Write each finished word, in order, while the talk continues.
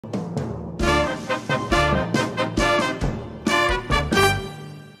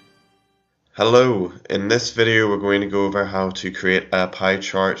Hello, in this video we're going to go over how to create a pie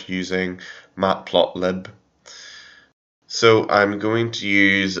chart using Matplotlib. So I'm going to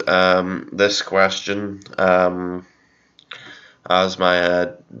use this question as my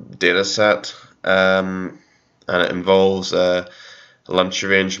data set, and it involves lunch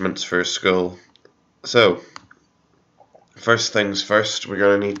arrangements for school. So first things first, we're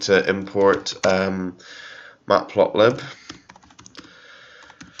going to need to import Matplotlib.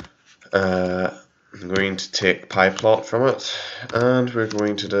 I'm going to take pyplot from it, and we're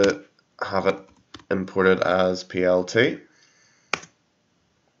going to have it imported as PLT.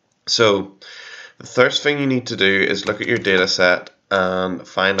 So the first thing you need to do is look at your data set and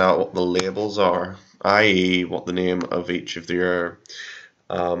find out what the labels are, i.e. what the name of each of your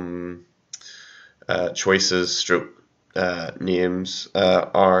choices stroke names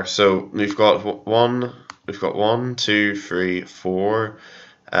are. So we've got one, two, three, four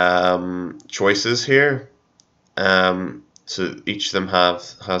choices here. So each of them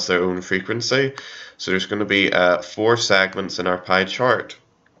has their own frequency. So there's going to be 4 segments in our pie chart.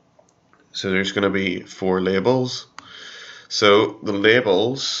 So there's going to be 4 labels. So the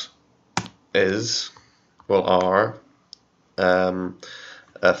labels are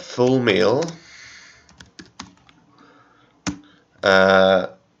a full meal,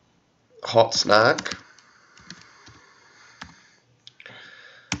 hot snack,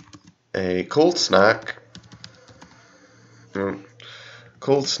 a cold snack, and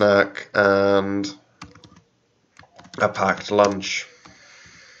a packed lunch.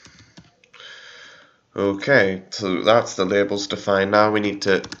 Okay, so that's the labels defined. Now we need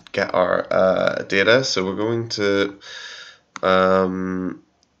to get our data. So we're going to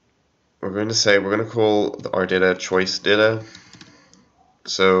call our data choice data.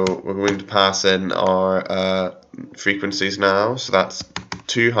 So we're going to pass in our frequencies now. So that's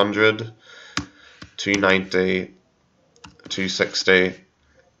 200, 290, 260,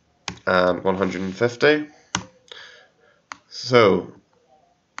 and 150. So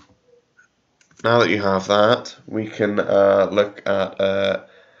now that you have that, we can look at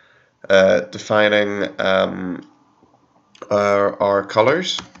defining our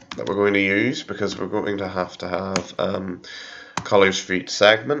colors that we're going to use, because we're going to have colors for each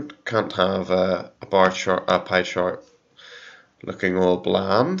segment. Can't have a pie chart looking all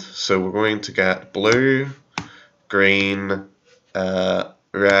bland. So we're going to get blue, green,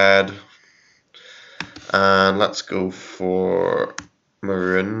 red, and let's go for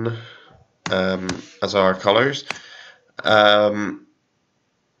maroon as our colors. I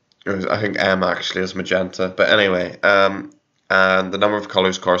think M actually is magenta, but anyway, and the number of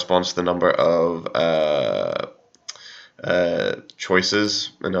colors corresponds to the number of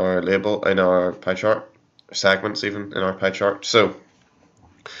choices in our pie chart, segments even in our pie chart. So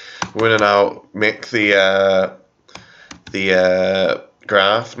we're going to now make the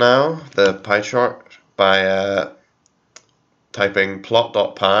graph now, the pie chart, by typing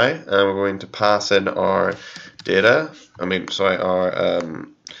plot.py, and we're going to pass in our data.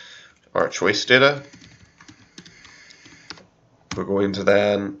 Our choice data. We're going to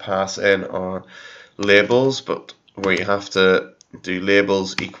then pass in our labels, but we have to do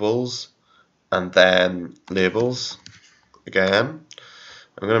labels equals and then labels again.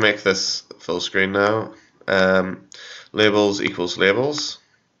 I'm going to make this full screen now. Labels equals labels.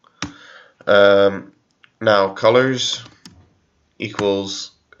 Now colors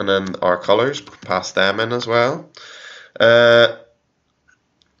equals, and then our colors, pass them in as well.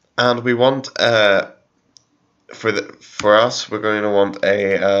 And we want for us, we're going to want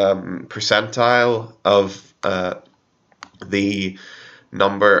a percentile of the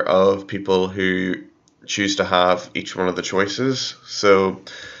number of people who choose to have each one of the choices. So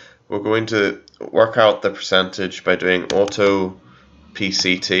we're going to work out the percentage by doing auto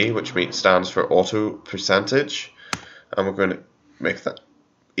PCT, which stands for auto percentage, and we're going to make that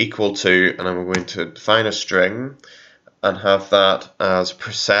equal to, and then we're going to define a string and have that as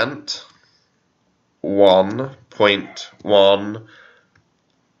percent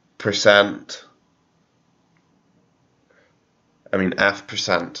 1.1%,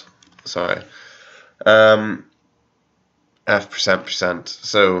 F%, sorry, F%.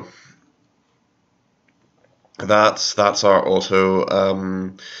 So that's our auto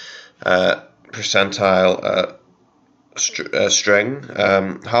percentile string.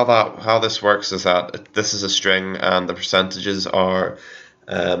 How this works is that this is a string and the percentages are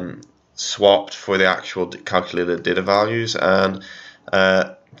swapped for the actual calculated data values, and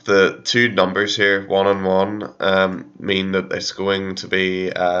the two numbers here, 1 and 1, mean that it's going to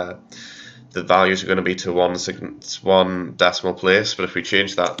be the values are going to be to one decimal place, but if we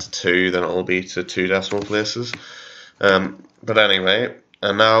change that to 2, then it will be to 2 decimal places. But anyway,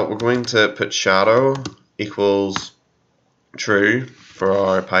 and now we're going to put shadow equals true for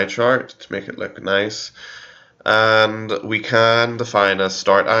our pie chart to make it look nice. And we can define a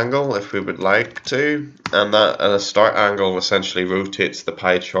start angle if we would like to, and a start angle essentially rotates the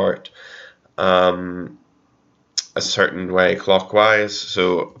pie chart a certain way clockwise.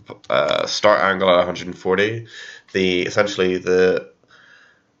 So start angle at 140. Essentially the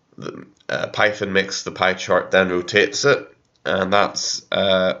Python makes the pie chart, then rotates it, and that's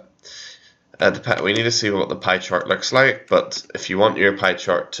we need to see what the pie chart looks like. But if you want your pie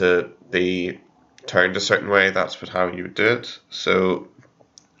chart to be turned a certain way, that's how you would do it. So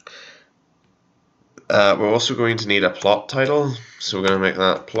we're also going to need a plot title, so we're going to make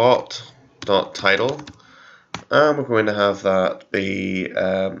that plot.title, and we're going to have that be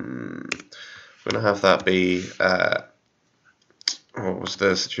what was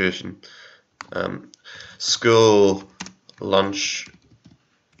the situation? School lunch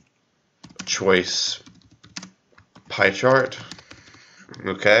choice pie chart.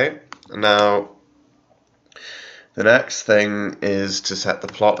 Okay, now the next thing is to set the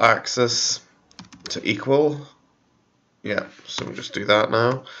plot axis to equal. Yeah, so we'll just do that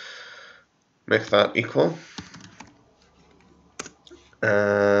now. Make that equal.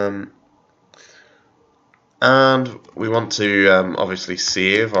 And we want to obviously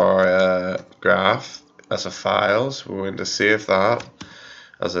save our graph as a file, so we're going to save that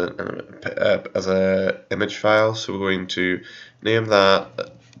as a image file. So we're going to name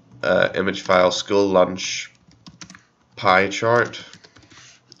that image file school lunch pie chart.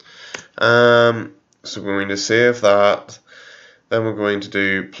 So we're going to save that. Then we're going to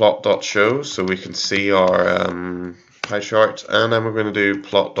do plot.show so we can see our pie chart, and then we're going to do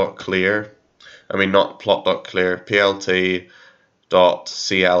plot.clear. I mean, not plot.clear, plt.clf.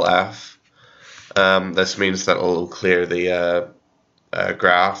 This means that it will clear the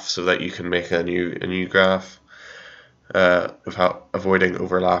graph so that you can make a new graph without avoiding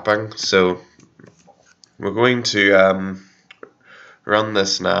overlapping. So we're going to run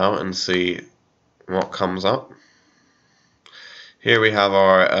this now and see what comes up. Here we have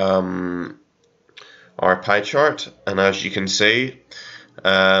our pie chart, and as you can see,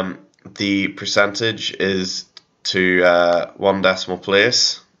 the percentage is to 1 decimal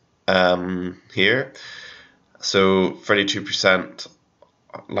place here. So 32%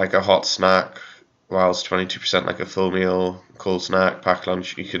 like a hot snack, whilst 22% like a full meal, cold snack, packed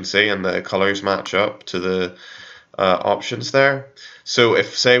lunch. You can see, and the colors match up to the options there. So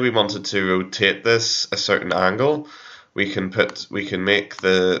if, say, we wanted to rotate this a certain angle, we can make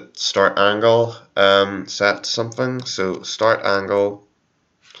the start angle set to something. So start angle.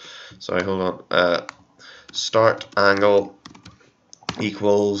 Sorry, hold on. Start angle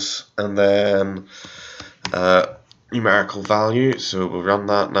equals, and then numerical value. So we'll run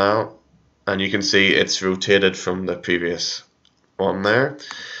that now, and you can see it's rotated from the previous one there.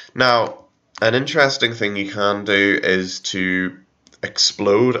 Now, an interesting thing you can do is to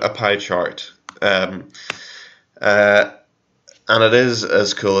explode a pie chart. And it is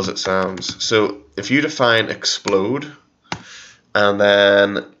as cool as it sounds. So if you define explode and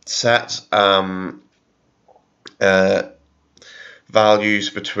then set values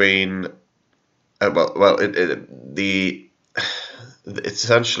between it's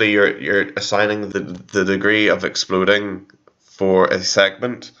essentially you're assigning the degree of exploding for a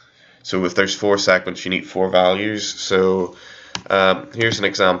segment. So if there's 4 segments, you need 4 values. So here's an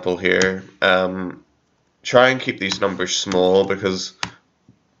example here. Try and keep these numbers small, because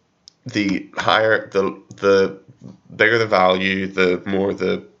the bigger the value, the more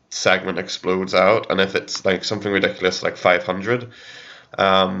the segment explodes out. And if it's like something ridiculous like 500,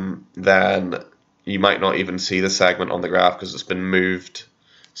 then you might not even see the segment on the graph because it's been moved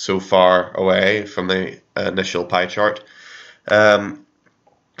so far away from the initial pie chart.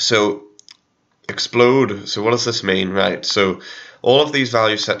 So explode, so what does this mean? Right, so all of these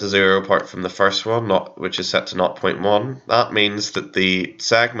values set to 0 apart from the first one, which is set to 0.1. That means that the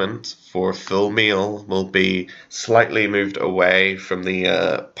segment for full meal will be slightly moved away from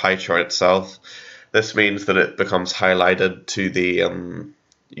the pie chart itself. This means that it becomes highlighted to the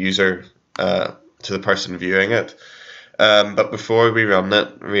user, to the person viewing it. But before we run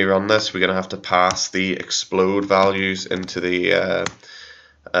this, we're going to have to pass the explode values into the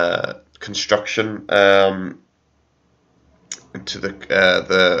construction, to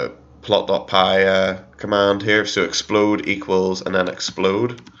the plot.py command here. So explode equals and then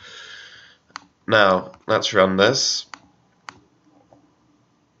explode. Now let's run this,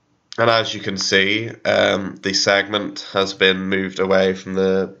 And as you can see, the segment has been moved away from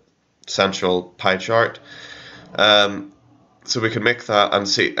the central pie chart. So we can make that and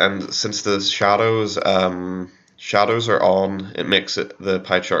see, and since the shadows are on, it makes the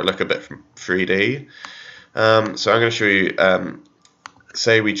pie chart look a bit 3D. So I'm going to show you.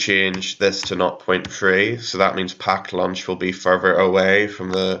 Say we change this to 0.3, so that means packed lunch will be further away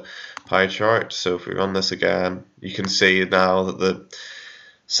from the pie chart. So if we run this again, you can see now that the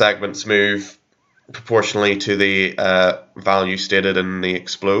segments move proportionally to the value stated in the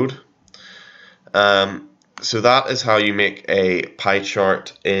explode. So that is how you make a pie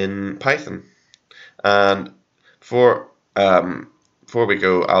chart in Python. And before we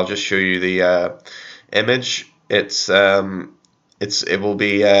go, I'll just show you the image. It will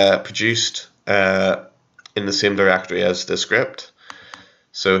be produced in the same directory as the script.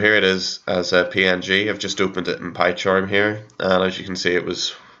 So here it is as a PNG. I've just opened it in PyCharm here, and as you can see, it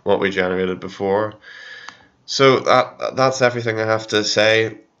was what we generated before. So that's everything I have to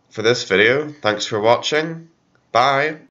say for this video. Thanks for watching. Bye.